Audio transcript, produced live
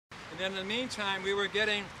then in the meantime, we were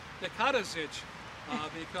getting the Karadžić,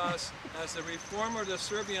 because as the reformer of the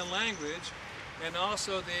Serbian language, and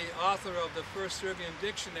also the author of the first Serbian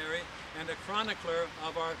dictionary and a chronicler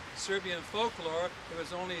of our Serbian folklore, it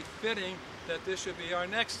was only fitting that this should be our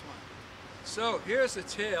next one. So here's a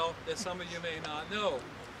tale that some of you may not know.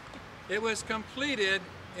 It was completed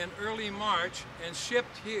in early March and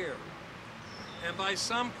shipped here. And by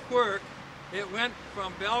some quirk, it went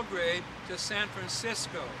from Belgrade to San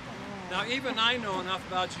Francisco. Now even I know enough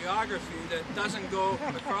about geography that doesn't go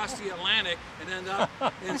across the Atlantic and end up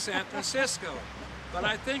in San Francisco. But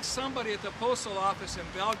I think somebody at the postal office in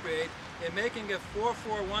Belgrade, in making it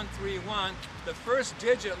 44131, the first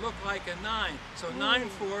digit looked like a 9. So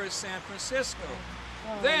 94 is San Francisco.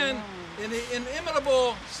 Then, in the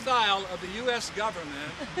inimitable style of the U.S.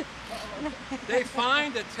 government, they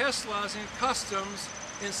find the Teslas in customs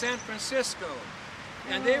in San Francisco.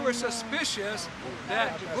 And they were suspicious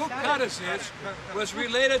that Vuk Karadžić was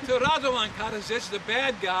related to Radovan Karadžić, the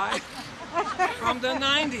bad guy from the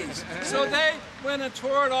 90s. So they went and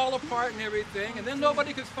tore it all apart and everything, and then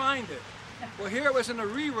nobody could find it. Well, here it was in a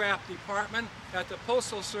rewrap department at the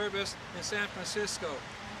Postal Service in San Francisco.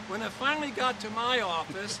 When it finally got to my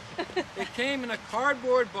office, it came in a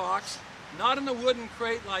cardboard box, not in a wooden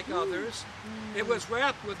crate like others. It was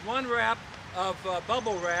wrapped with one wrap of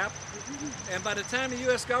bubble wrap, and by the time the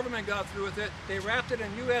U.S. government got through with it, they wrapped it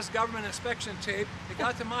in U.S. government inspection tape. It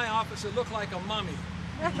got to my office, it looked like a mummy.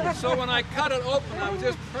 So when I cut it open, I was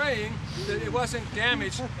just praying that it wasn't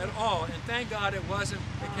damaged at all, and thank God it wasn't.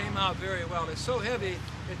 It came out very well. It's so heavy,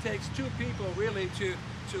 it takes two people really to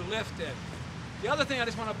lift it. The other thing I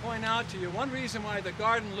just want to point out to you, one reason why the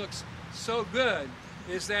garden looks so good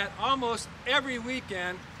is that almost every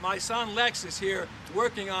weekend my son Lex is here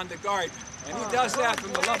working on the garden, and he does that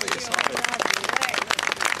from the love of his heart.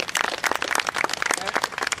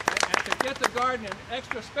 And to get the garden an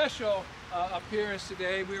extra special appearance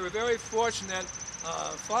today, we were very fortunate.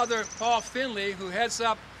 Father Paul Finley, who heads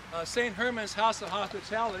up St. Herman's House of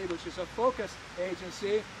Hospitality, which is a focus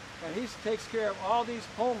agency, and he takes care of all these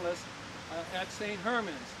homeless at St.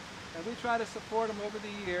 Herman's. And we try to support them over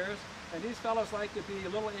the years, and these fellows like to be a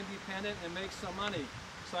little independent and make some money.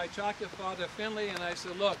 So I talked to Father Finley and I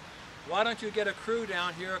said, look, why don't you get a crew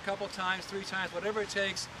down here a couple times, 3 times, whatever it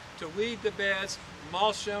takes to weed the beds,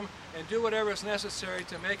 mulch them, and do whatever is necessary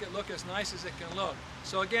to make it look as nice as it can look.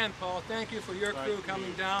 So again, Paul, thank you for your crew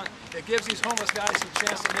coming down. It gives these homeless guys a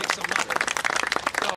chance to make some money.